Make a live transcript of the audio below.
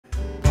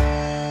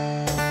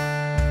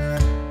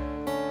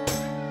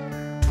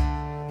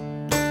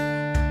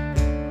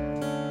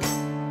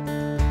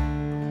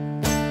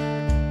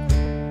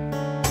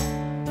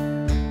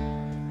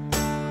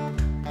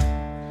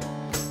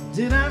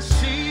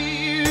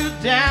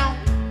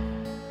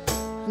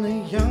in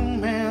a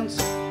young man's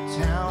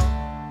town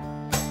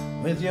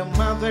with your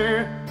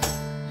mother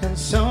and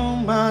so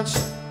much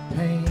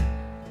pain.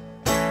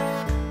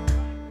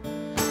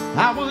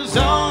 I was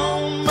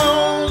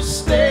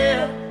almost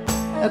there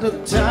at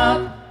the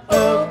top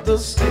of the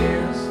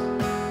stairs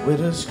with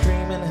her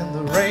screaming in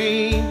the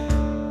rain.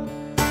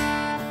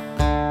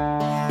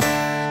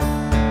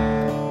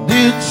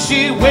 Did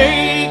she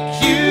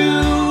wake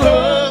you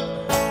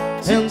up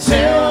and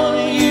tell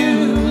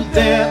you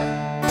that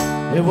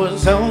it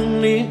was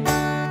only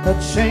a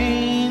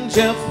change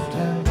of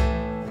time?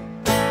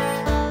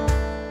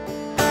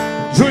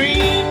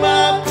 Dream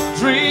up,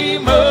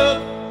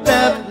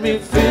 let me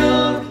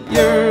fill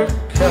your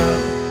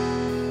cup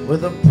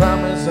with the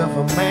promise of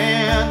a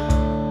man.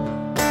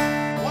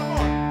 One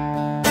more.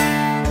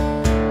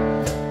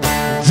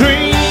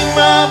 Dream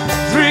up,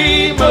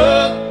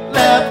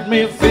 let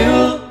me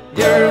fill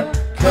your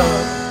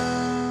cup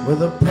with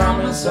the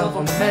promise of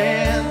a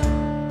man.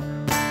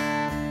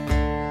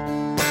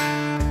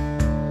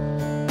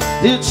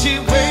 Did she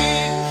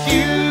wake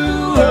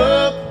you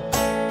up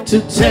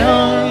to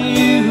tell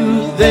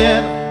you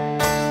that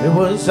it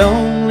was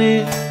only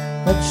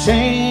a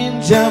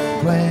change of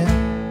plan?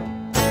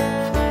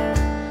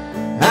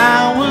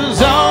 I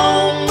was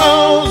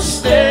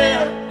almost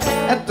there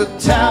at the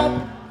top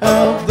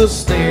of the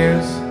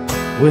stairs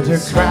with her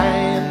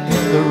crying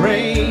in the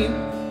rain.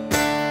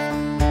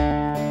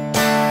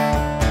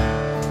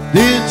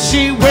 Did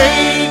she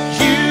wake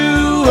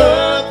you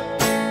up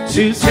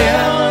to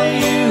tell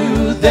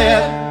you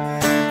that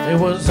it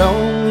was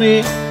only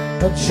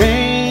a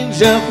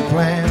change of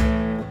plan?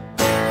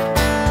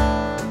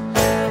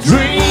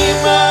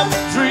 Dream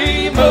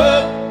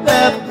up,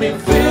 let me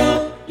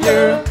fill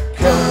your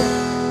cup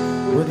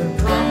with the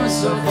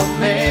promise of a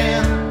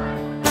man.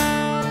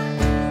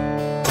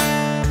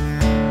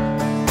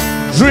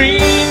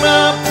 Dream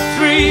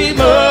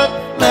up,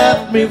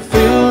 let me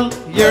fill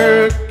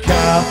your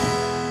cup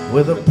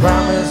with the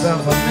promise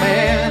of a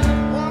man.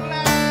 One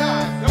last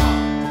time, come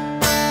on.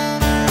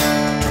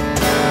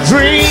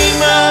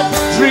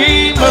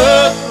 Dream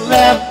up,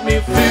 let me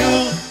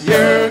fill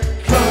your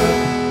cup.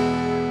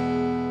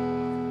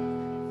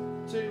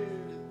 2,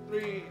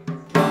 3,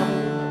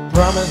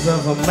 promise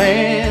of a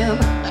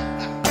man.